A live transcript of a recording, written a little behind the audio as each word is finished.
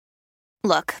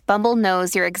Look, Bumble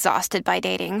knows you're exhausted by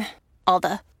dating. All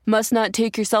the must not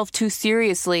take yourself too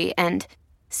seriously and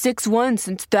 6'1"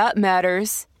 since that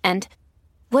matters. And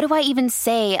what do I even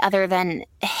say other than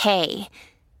hey?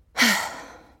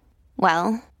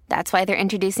 Well, that's why they're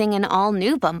introducing an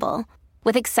all-new Bumble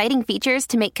with exciting features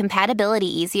to make compatibility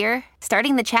easier,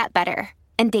 starting the chat better,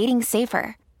 and dating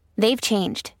safer. They've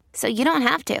changed, so you don't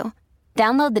have to.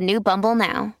 Download the new Bumble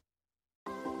now.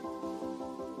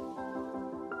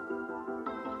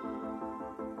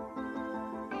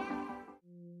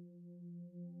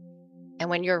 And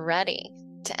when you're ready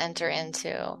to enter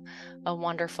into a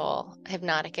wonderful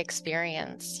hypnotic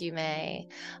experience, you may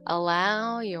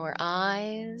allow your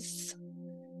eyes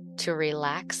to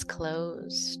relax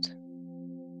closed.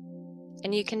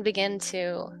 And you can begin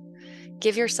to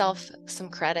give yourself some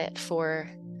credit for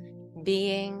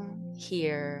being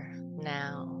here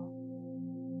now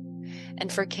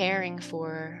and for caring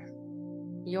for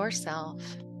yourself.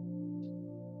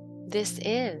 This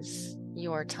is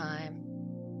your time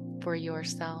for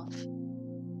yourself.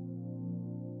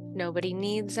 Nobody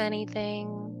needs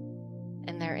anything,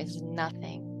 and there is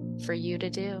nothing for you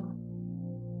to do.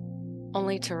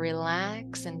 Only to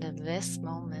relax into this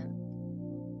moment.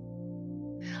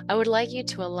 I would like you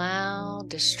to allow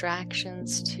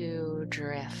distractions to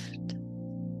drift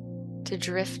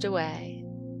away,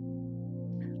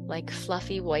 like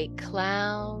fluffy white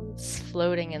clouds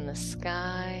floating in the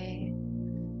sky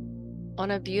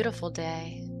on a beautiful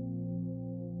day.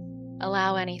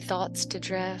 Allow any thoughts to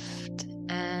drift,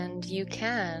 and you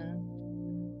can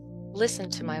listen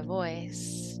to my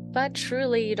voice, but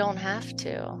truly you don't have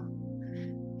to,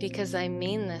 because I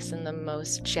mean this in the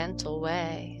most gentle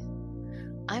way.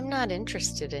 I'm not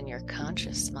interested in your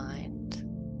conscious mind,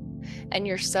 and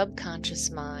your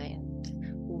subconscious mind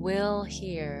will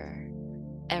hear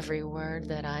every word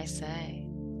that I say.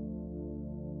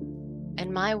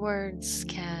 And my words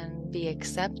can be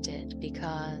accepted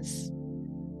because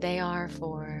they are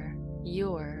for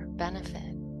your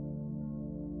benefit,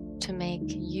 to make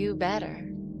you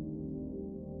better,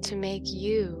 to make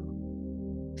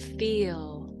you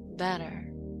feel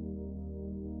better.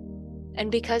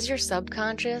 And because your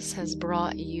subconscious has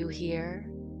brought you here,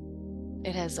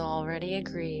 it has already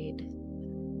agreed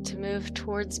to move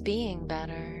towards being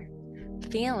better,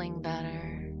 feeling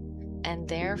better, and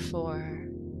therefore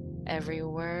every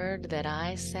word that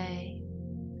I say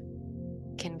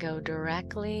can go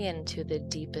directly into the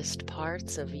deepest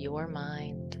parts of your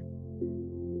mind.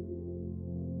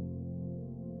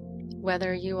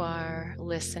 Whether you are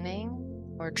listening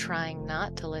or trying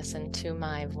not to listen to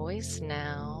my voice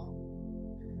now,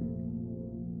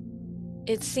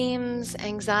 it seems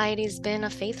anxiety's been a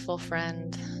faithful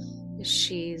friend.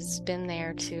 She's been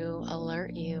there to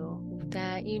alert you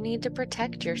that you need to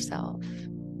protect yourself.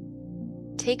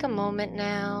 Take a moment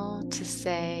now to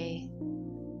say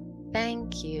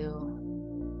thank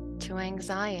you to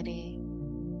anxiety,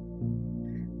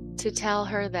 to tell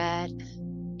her that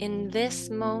in this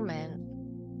moment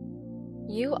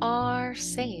you are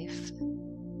safe.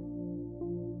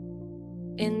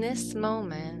 In this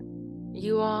moment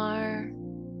you are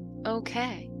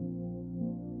okay.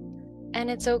 And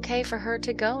it's okay for her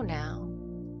to go now.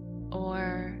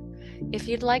 Or if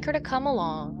you'd like her to come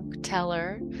along, tell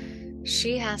her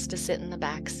she has to sit in the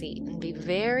back seat and be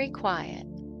very quiet.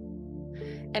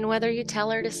 And whether you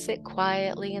tell her to sit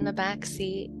quietly in the back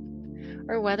seat,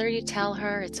 or whether you tell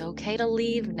her it's okay to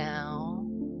leave now,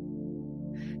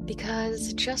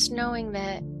 because just knowing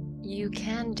that you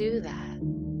can do that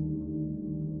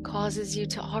causes you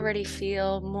to already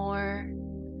feel more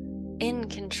in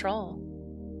control.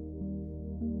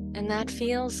 And that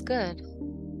feels good,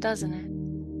 doesn't it?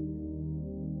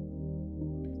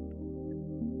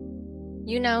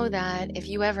 You know that if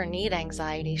you ever need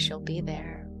anxiety, she'll be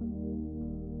there.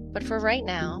 But for right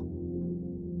now,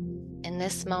 in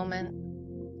this moment,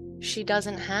 she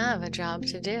doesn't have a job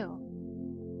to do.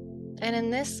 And in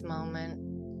this moment,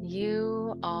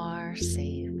 you are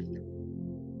safe.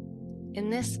 In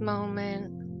this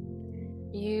moment,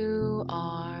 you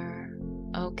are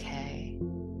okay.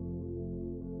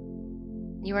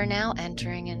 You are now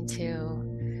entering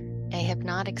into a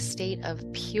hypnotic state of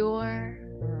pure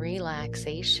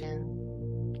relaxation.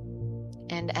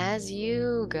 And as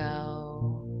you go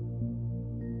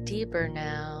deeper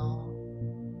now,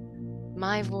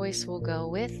 my voice will go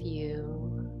with you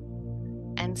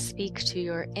and speak to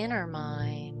your inner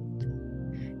mind.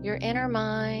 Your inner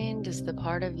mind is the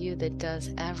part of you that does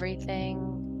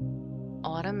everything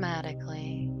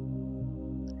automatically.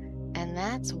 And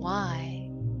that's why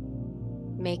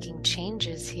making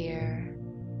changes here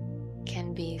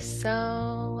can be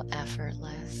so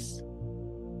effortless.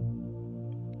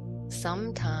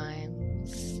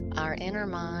 sometimes our inner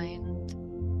mind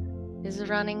is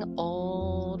running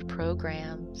old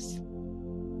programs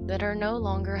that are no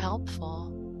longer helpful.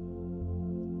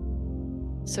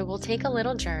 So we'll take a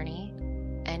little journey,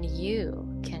 and you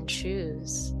can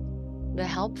choose the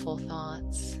helpful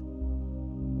thoughts,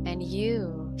 and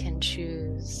you can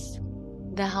choose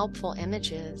the helpful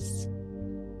images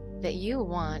that you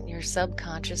want your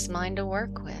subconscious mind to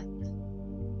work with,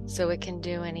 so it can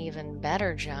do an even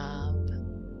better job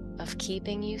of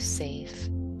keeping you safe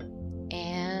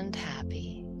and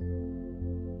happy.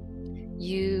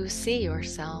 You see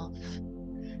yourself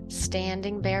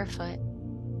standing barefoot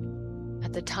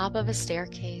at the top of a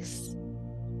staircase,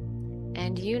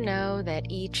 and you know that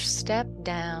each step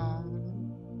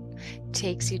down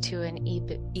takes you to an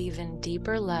even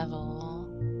deeper level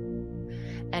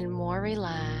and more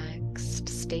relaxed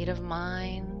state of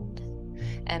mind.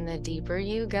 And the deeper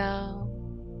you go,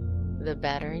 the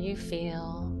better you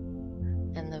feel.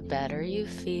 And the better you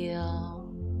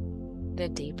feel, the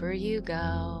deeper you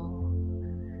go.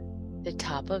 The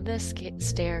top of the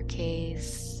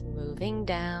staircase, moving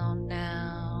down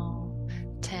now.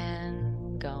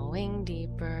 10, going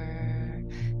deeper.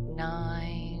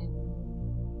 9,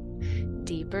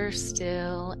 deeper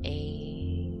still.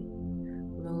 8,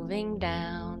 moving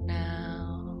down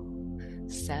now.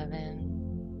 7,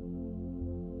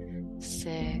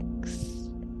 6,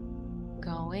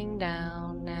 going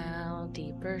down now,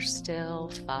 deeper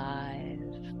still. 5,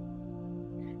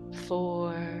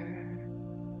 4,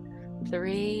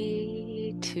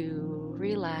 3, 2,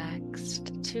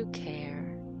 relaxed, 2,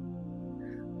 care.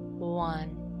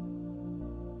 1.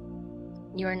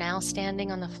 You are now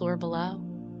standing on the floor below,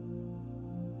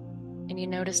 and you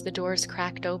notice the door is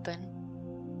cracked open,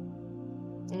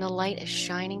 and the light is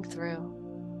shining through.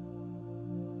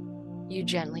 You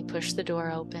gently push the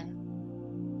door open,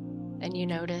 and you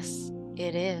notice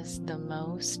it is the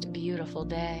most beautiful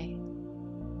day.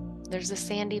 There's a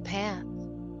sandy path,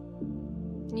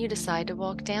 and you decide to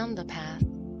walk down the path.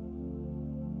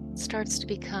 It starts to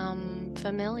become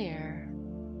familiar.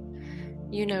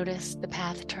 You notice the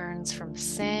path turns from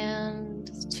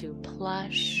sand to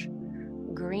plush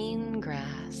green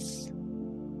grass.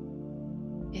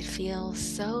 It feels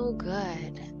so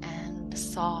good and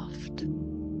soft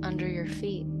under your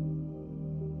feet.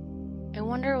 I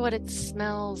wonder what it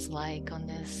smells like on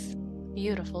this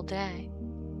beautiful day.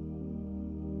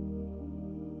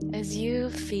 As you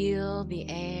feel the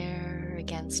air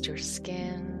against your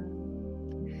skin,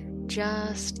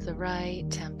 just the right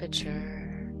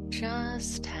temperature,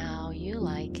 just how you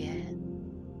like it.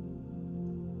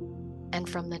 And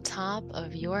from the top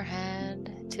of your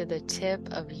head to the tip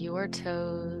of your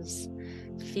toes,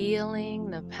 feeling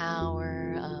the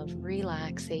power of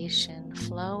relaxation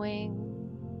flowing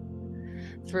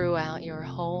throughout your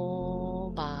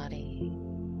whole body.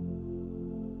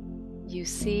 You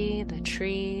see the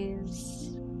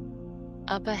trees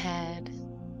up ahead,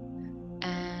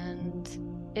 and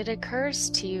it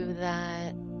occurs to you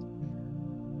that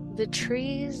the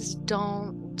trees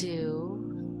don't do,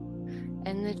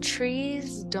 and the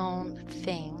trees don't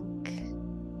think.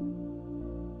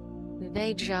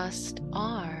 They just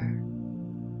are.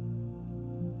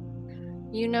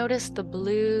 You notice the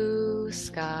blue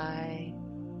sky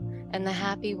and the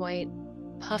happy white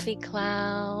puffy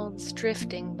clouds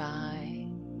drifting by.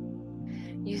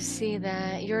 You see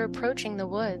that you're approaching the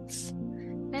woods,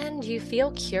 and you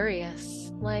feel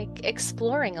curious, like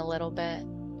exploring a little bit.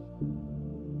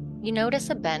 You notice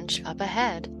a bench up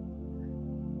ahead,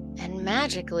 and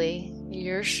magically,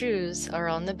 your shoes are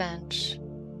on the bench.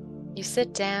 You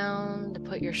sit down to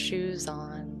put your shoes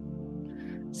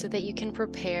on so that you can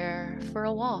prepare for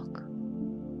a walk.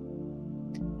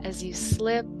 As you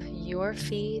slip your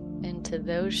feet into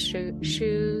those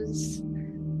shoes,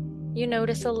 you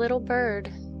notice a little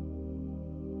bird.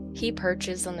 He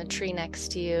perches on the tree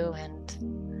next to you and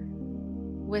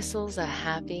whistles a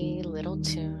happy little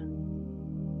tune.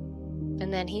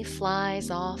 And then he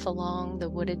flies off along the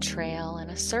wooded trail in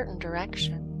a certain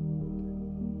direction.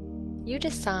 You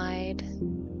decide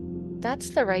that's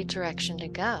the right direction to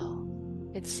go.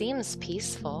 It seems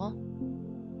peaceful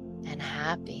and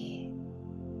happy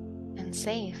and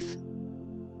safe.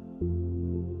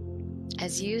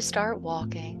 As you start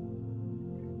walking,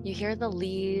 you hear the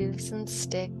leaves and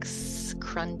sticks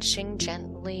crunching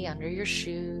gently under your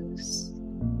shoes.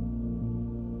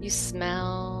 You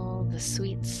smell the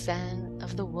sweet scent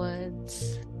of the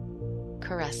woods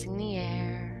caressing the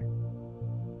air.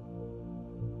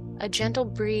 A gentle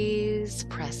breeze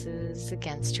presses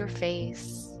against your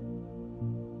face,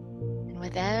 and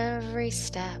with every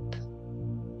step,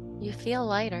 you feel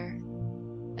lighter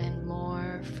and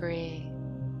more free.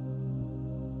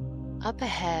 Up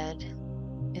ahead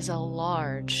is a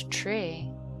large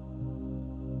tree.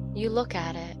 You look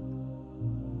at it,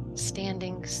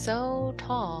 standing so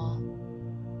tall,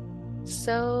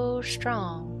 so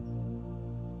strong.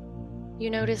 You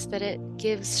notice that it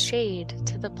gives shade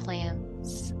to the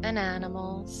plants and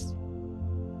animals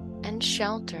and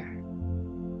shelter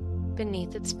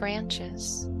beneath its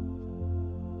branches.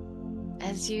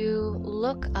 As you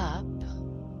look up,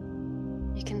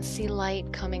 you can see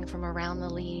light coming from around the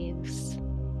leaves,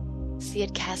 see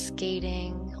it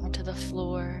cascading onto the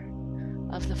floor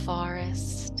of the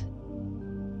forest.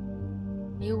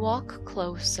 You walk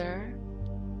closer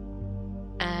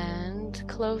and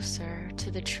closer to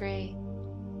the tree,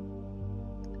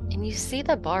 and you see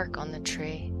the bark on the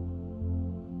tree.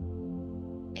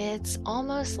 It's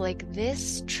almost like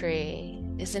this tree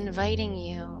is inviting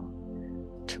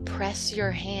you to press your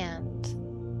hand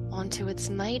onto its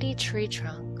mighty tree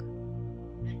trunk.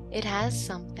 It has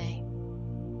something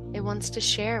it wants to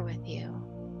share with you.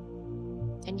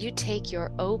 And you take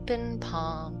your open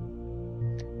palm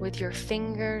with your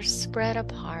fingers spread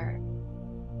apart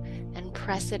and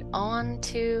press it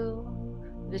onto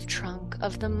the trunk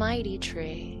of the mighty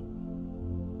tree.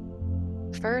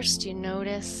 First, you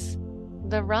notice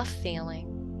the rough feeling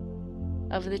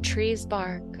of the tree's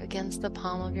bark against the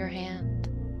palm of your hand.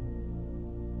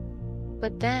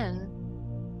 But then,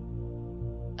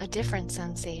 a different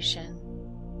sensation.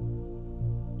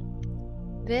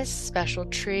 This special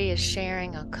tree is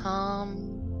sharing a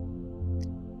calm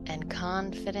and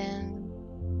confident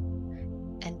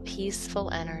and peaceful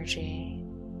energy.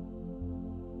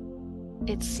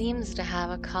 It seems to have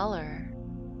a color.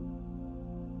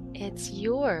 It's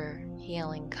your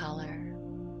healing color,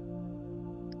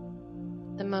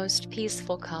 the most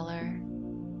peaceful color.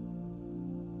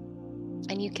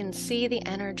 And you can see the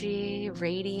energy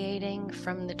radiating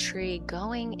from the tree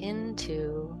going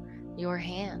into your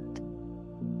hand.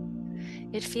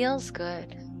 It feels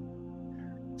good,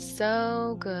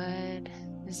 so good,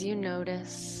 as you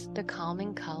notice the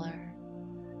calming color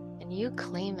and you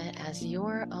claim it as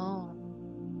your own.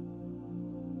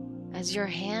 As your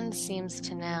hand seems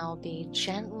to now be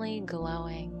gently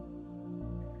glowing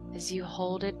as you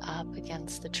hold it up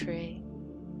against the tree.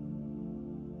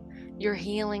 Your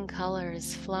healing color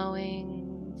is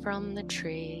flowing from the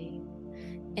tree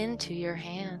into your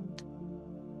hand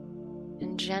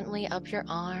and gently up your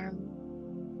arm.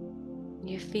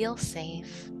 You feel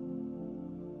safe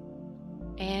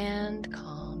and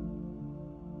calm,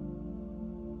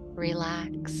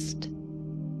 relaxed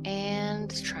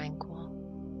and tranquil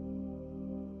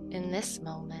in this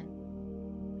moment,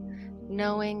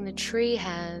 knowing the tree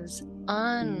has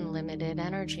unlimited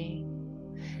energy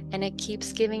and it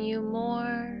keeps giving you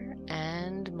more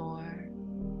and more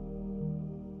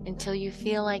until you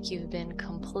feel like you've been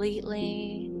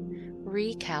completely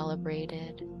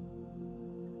recalibrated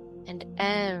and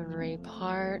every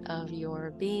part of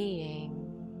your being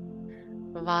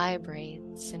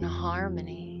vibrates in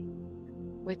harmony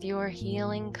with your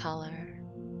healing color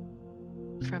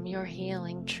from your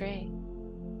healing tree.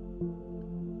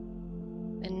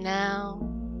 And now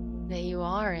that you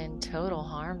are in total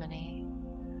harmony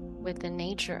with the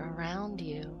nature around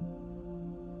you,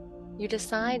 you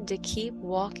decide to keep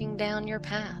walking down your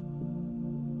path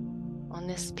on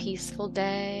this peaceful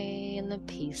day in the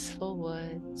peaceful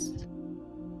woods.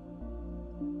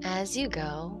 As you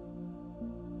go,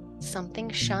 something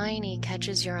shiny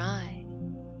catches your eye.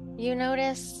 You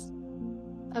notice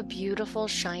a beautiful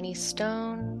shiny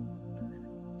stone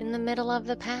in the middle of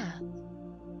the path.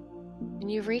 And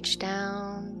you reach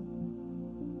down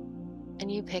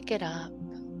and you pick it up.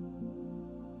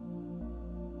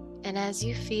 And as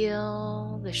you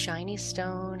feel the shiny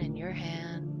stone in your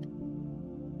hand,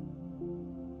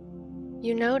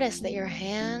 you notice that your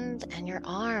hand and your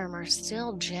arm are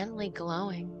still gently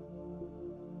glowing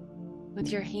with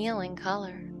your healing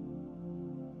color.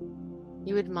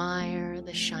 You admire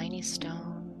the shiny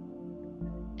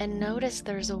stone and notice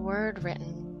there's a word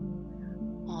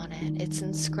written on it. It's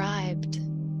inscribed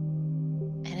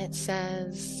and it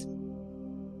says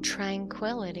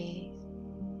tranquility.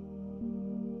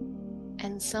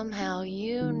 And somehow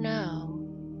you know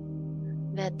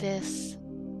that this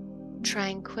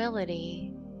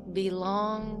tranquility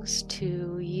belongs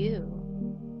to you.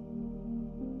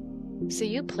 So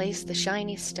you place the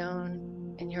shiny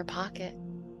stone in your pocket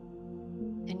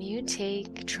and you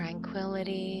take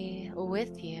tranquility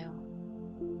with you.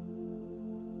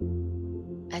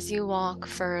 As you walk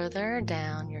further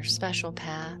down your special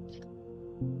path,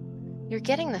 you're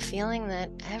getting the feeling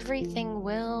that everything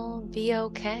will be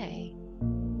okay,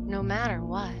 no matter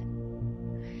what.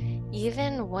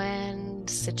 Even when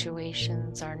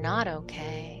situations are not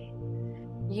okay,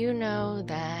 you know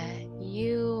that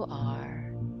you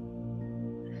are.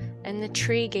 And the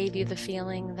tree gave you the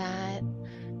feeling that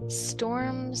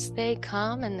storms, they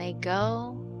come and they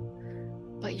go,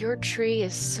 but your tree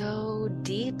is so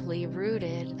deeply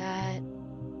rooted that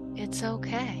it's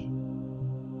okay.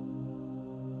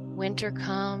 Winter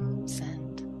comes,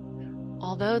 and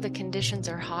although the conditions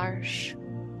are harsh,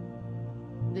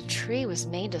 the tree was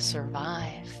made to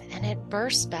survive, and it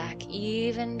bursts back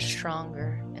even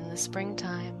stronger in the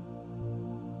springtime.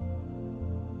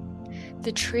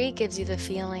 The tree gives you the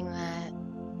feeling that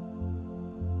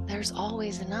there's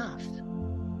always enough.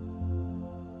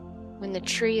 When the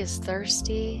tree is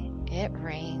thirsty, it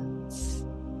rains.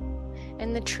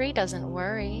 And the tree doesn't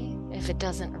worry if it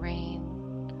doesn't rain,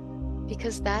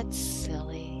 because that's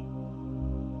silly.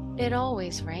 It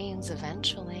always rains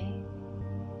eventually.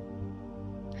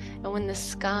 And when the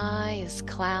sky is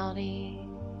cloudy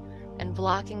and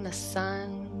blocking the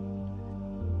sun,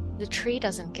 the tree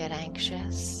doesn't get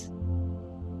anxious,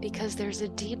 because there's a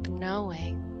deep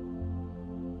knowing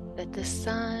that the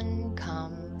sun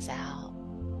comes out.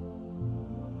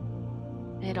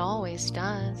 It always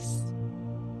does.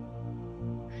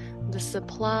 The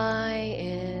supply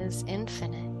is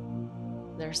infinite.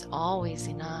 There's always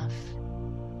enough.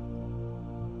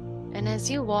 And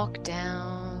as you walk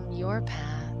down your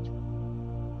path,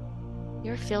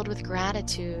 you're filled with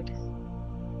gratitude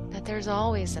that there's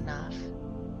always enough.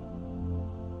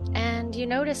 And you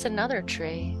notice another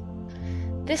tree.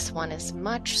 This one is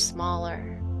much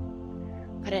smaller,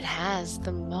 but it has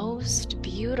the most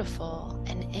beautiful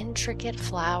and intricate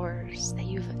flowers that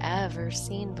you've ever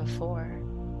seen before.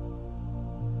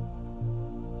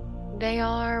 They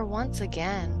are, once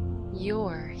again,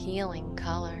 your healing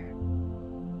color.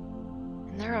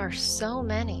 And there are so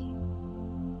many.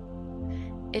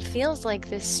 It feels like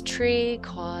this tree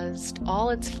caused all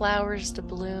its flowers to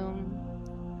bloom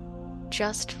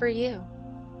just for you.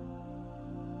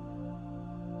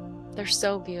 They're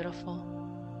so beautiful.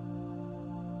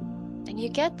 And you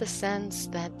get the sense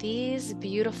that these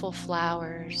beautiful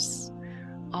flowers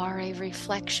are a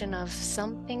reflection of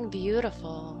something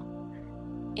beautiful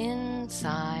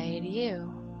inside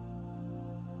you.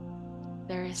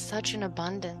 There is such an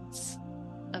abundance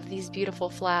of these beautiful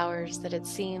flowers that it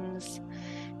seems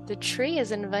the tree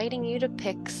is inviting you to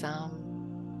pick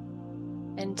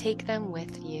some and take them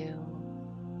with you.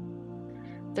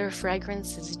 Their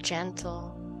fragrance is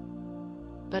gentle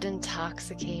but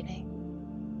intoxicating.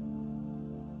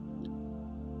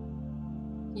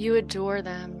 You adore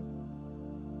them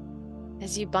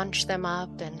as you bunch them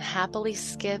up and happily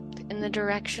skip in the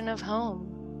direction of home.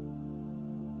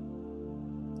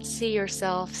 See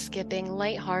yourself skipping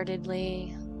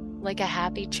lightheartedly, like a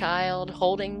happy child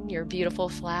holding your beautiful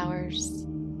flowers.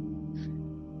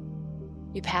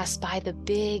 You pass by the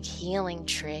big healing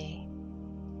tree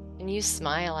and you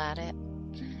smile at it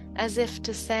as if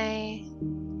to say,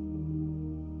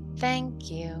 "Thank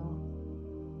you."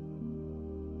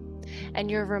 And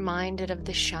you're reminded of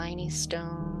the shiny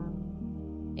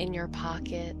stone in your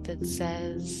pocket that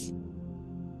says,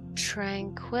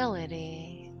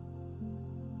 "Tranquility."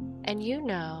 And you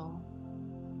know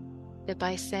that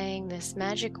by saying this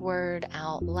magic word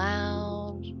out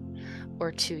loud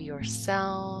or to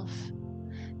yourself,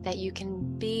 that you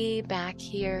can be back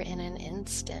here in an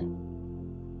instant,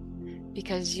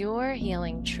 because your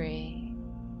healing tree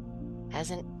has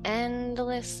an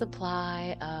endless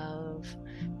supply of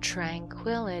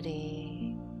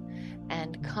tranquility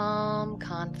and calm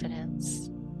confidence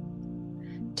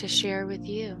to share with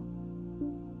you.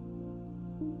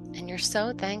 And you're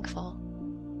so thankful.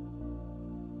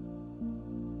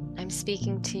 I'm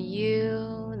speaking to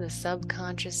you, the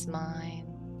subconscious mind.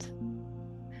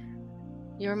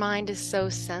 Your mind is so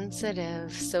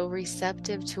sensitive, so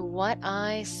receptive to what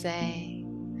I say.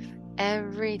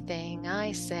 Everything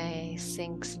I say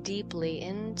sinks deeply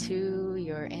into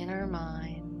your inner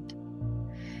mind.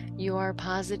 You are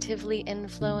positively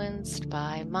influenced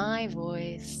by my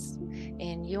voice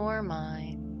in your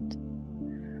mind.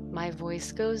 My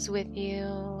voice goes with you,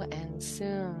 and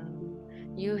soon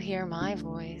you hear my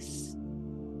voice,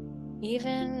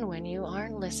 even when you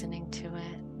aren't listening to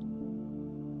it.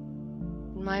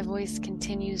 My voice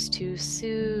continues to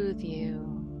soothe you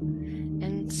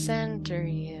and center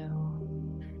you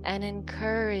and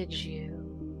encourage you,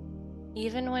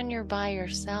 even when you're by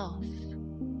yourself.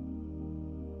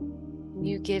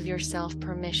 You give yourself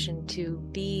permission to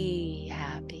be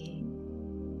happy.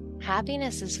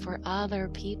 Happiness is for other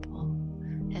people,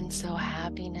 and so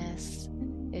happiness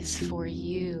is for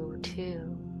you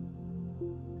too.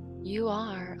 You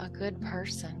are a good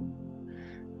person,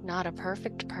 not a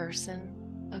perfect person,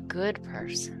 a good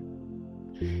person.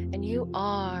 And you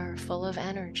are full of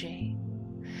energy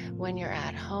when you're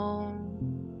at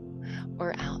home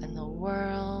or out in the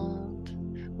world,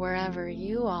 wherever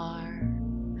you are.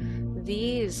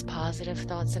 These positive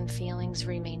thoughts and feelings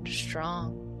remain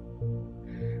strong.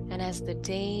 And as the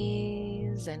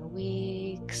days and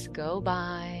weeks go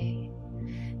by,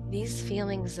 these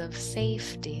feelings of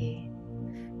safety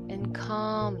and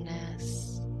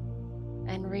calmness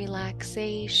and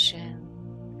relaxation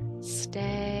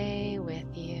stay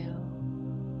with you.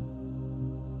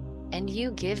 And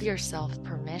you give yourself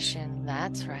permission,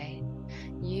 that's right.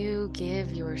 You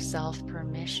give yourself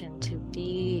permission to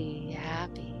be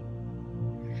happy.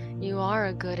 You are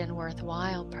a good and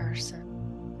worthwhile person,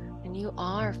 and you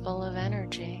are full of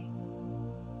energy.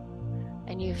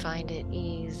 And you find it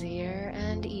easier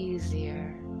and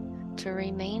easier to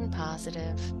remain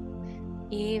positive,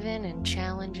 even in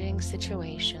challenging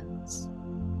situations.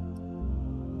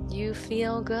 You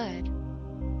feel good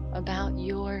about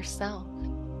yourself.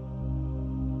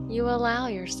 You allow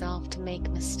yourself to make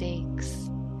mistakes.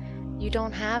 You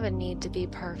don't have a need to be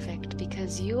perfect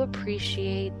because you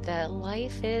appreciate that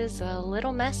life is a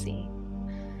little messy,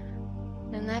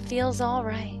 and that feels all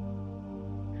right.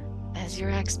 As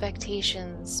your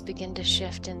expectations begin to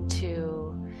shift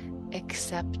into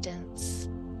acceptance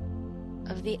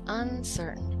of the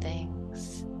uncertain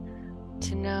things,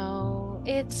 to know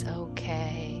it's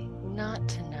okay not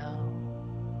to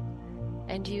know,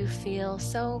 and you feel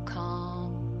so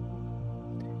calm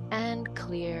and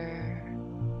clear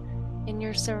in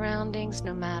your surroundings,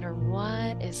 no matter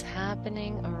what is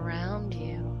happening around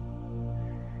you,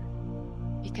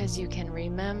 because you can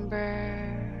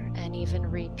remember and even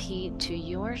repeat to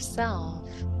yourself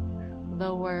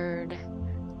the word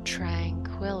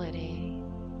tranquility,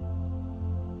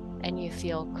 and you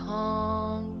feel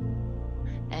calm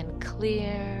and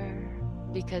clear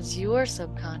because your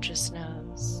subconscious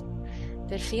knows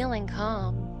that feeling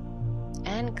calm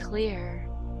and clear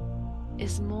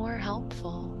is more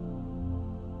helpful,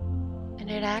 and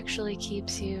it actually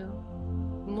keeps you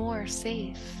more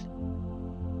safe.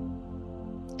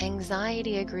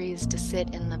 Anxiety agrees to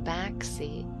sit in the back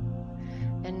seat,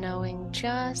 and knowing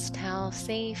just how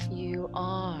safe you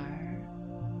are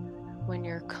when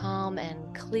you're calm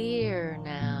and clear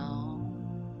now,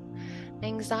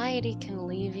 anxiety can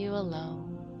leave you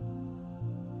alone.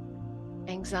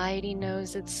 Anxiety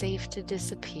knows it's safe to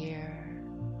disappear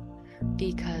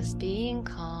because being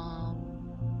calm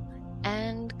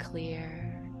and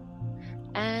clear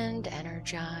and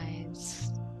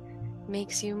energized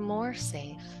makes you more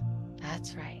safe.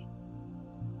 That's right.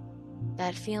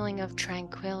 That feeling of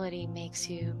tranquility makes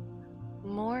you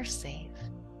more safe.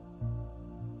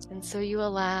 And so you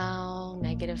allow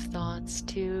negative thoughts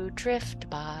to drift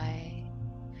by.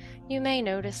 You may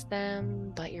notice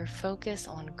them, but your focus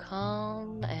on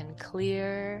calm and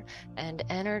clear and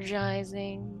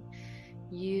energizing,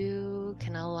 you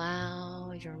can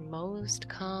allow your most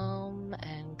calm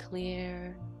and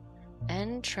clear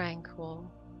and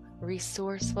tranquil,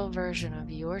 resourceful version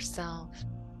of yourself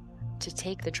to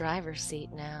take the driver's seat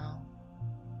now.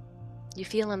 You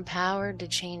feel empowered to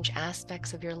change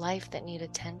aspects of your life that need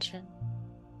attention.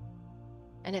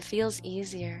 And it feels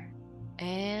easier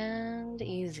and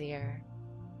easier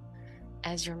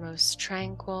as your most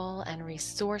tranquil and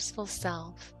resourceful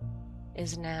self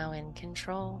is now in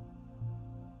control.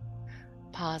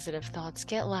 Positive thoughts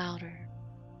get louder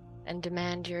and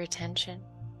demand your attention,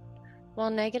 while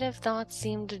negative thoughts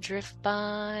seem to drift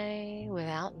by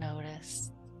without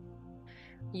notice.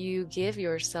 You give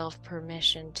yourself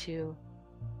permission to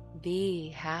be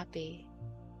happy.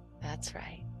 That's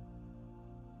right.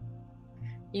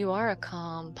 You are a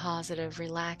calm, positive,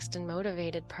 relaxed, and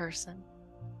motivated person.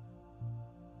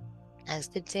 As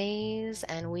the days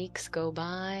and weeks go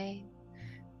by,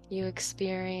 you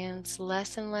experience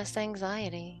less and less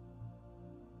anxiety,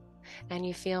 and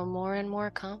you feel more and more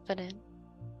confident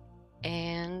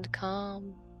and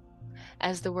calm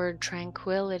as the word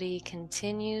tranquility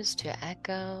continues to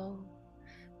echo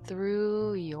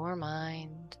through your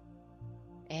mind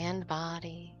and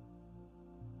body.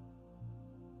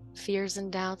 Fears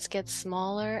and doubts get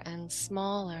smaller and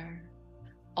smaller,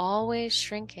 always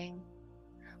shrinking,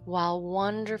 while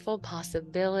wonderful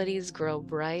possibilities grow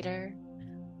brighter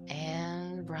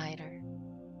and brighter,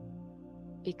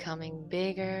 becoming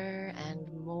bigger and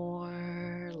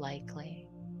more likely.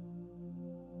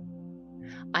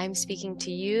 I'm speaking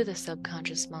to you, the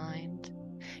subconscious mind.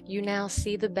 You now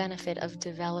see the benefit of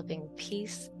developing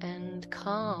peace and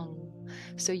calm,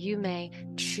 so you may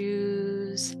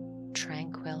choose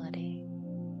tranquility.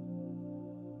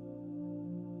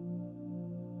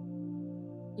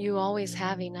 You always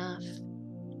have enough.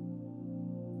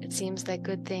 It seems that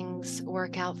good things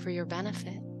work out for your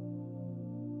benefit.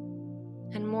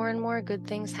 And more good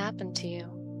things happen to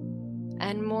you.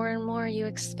 And more you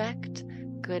expect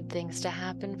good things to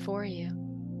happen for you.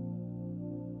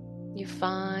 You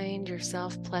find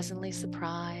yourself pleasantly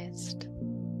surprised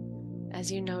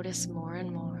as you notice more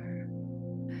and more.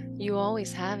 You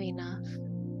always have enough.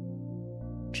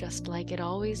 Just like it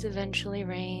always eventually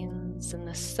rains and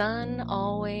the sun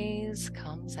always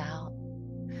comes out.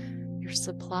 Your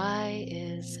supply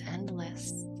is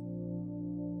endless.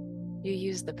 You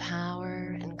use the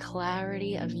power and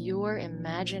clarity of your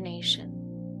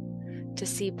imagination to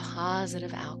see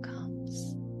positive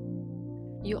outcomes.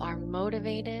 You are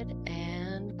motivated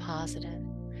and positive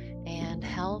and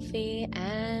healthy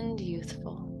and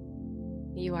youthful.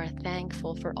 You are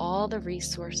thankful for all the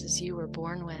resources you were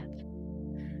born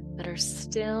with that are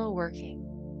still working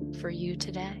for you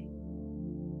today.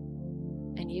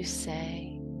 And you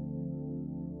say,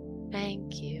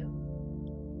 thank you.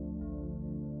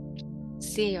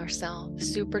 See yourself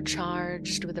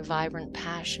supercharged with a vibrant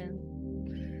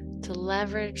passion to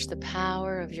leverage the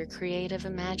power of your creative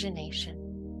imagination.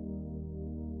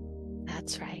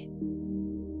 That's right.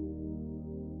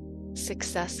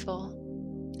 Successful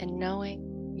in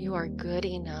knowing you are good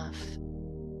enough,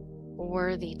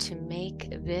 worthy to make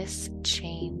this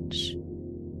change.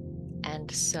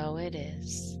 And so it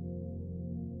is.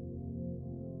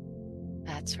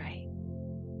 That's right.